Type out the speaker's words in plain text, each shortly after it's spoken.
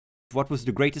what was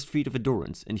the greatest feat of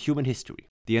endurance in human history?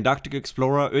 The Antarctic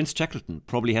explorer Ernst Shackleton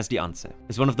probably has the answer.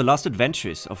 As one of the last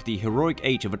adventures of the heroic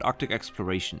age of Antarctic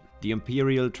exploration, the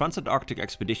Imperial Transantarctic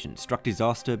Expedition struck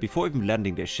disaster before even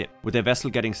landing their ship, with their vessel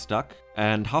getting stuck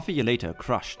and half a year later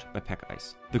crushed by pack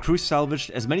ice. The crew salvaged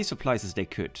as many supplies as they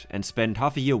could and spent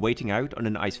half a year waiting out on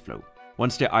an ice floe.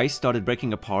 Once their ice started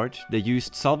breaking apart, they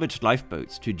used salvaged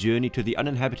lifeboats to journey to the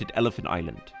uninhabited Elephant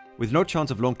Island. With no chance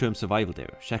of long-term survival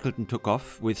there, Shackleton took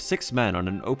off with 6 men on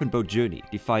an open boat journey,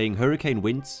 defying hurricane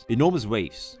winds, enormous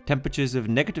waves, temperatures of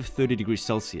 -30 degrees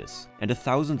Celsius, and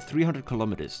 1,300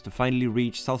 kilometers to finally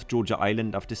reach South Georgia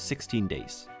Island after 16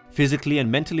 days. Physically and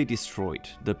mentally destroyed,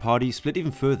 the party split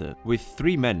even further, with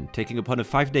 3 men taking upon a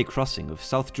 5-day crossing of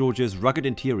South Georgia's rugged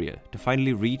interior to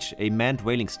finally reach a manned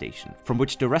whaling station, from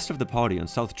which the rest of the party on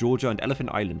South Georgia and Elephant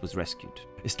Island was rescued.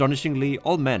 Astonishingly,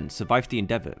 all men survived the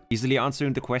endeavor, easily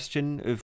answering the question of